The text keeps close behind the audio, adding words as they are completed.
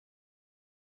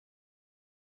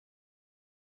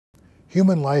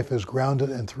Human life is grounded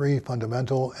in three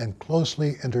fundamental and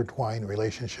closely intertwined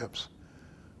relationships: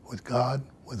 with God,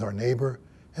 with our neighbor,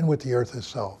 and with the earth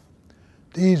itself.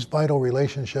 These vital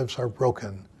relationships are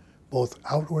broken, both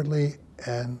outwardly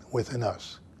and within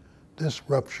us. This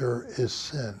rupture is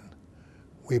sin.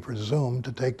 We presume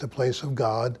to take the place of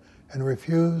God and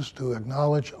refuse to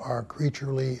acknowledge our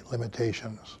creaturely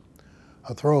limitations.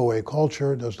 A throwaway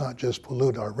culture does not just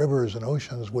pollute our rivers and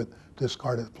oceans with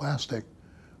discarded plastic.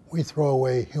 We throw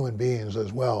away human beings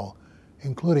as well,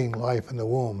 including life in the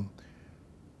womb.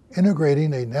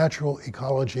 Integrating a natural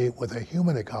ecology with a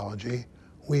human ecology,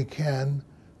 we can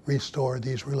restore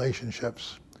these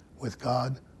relationships with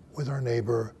God, with our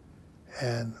neighbor,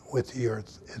 and with the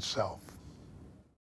earth itself.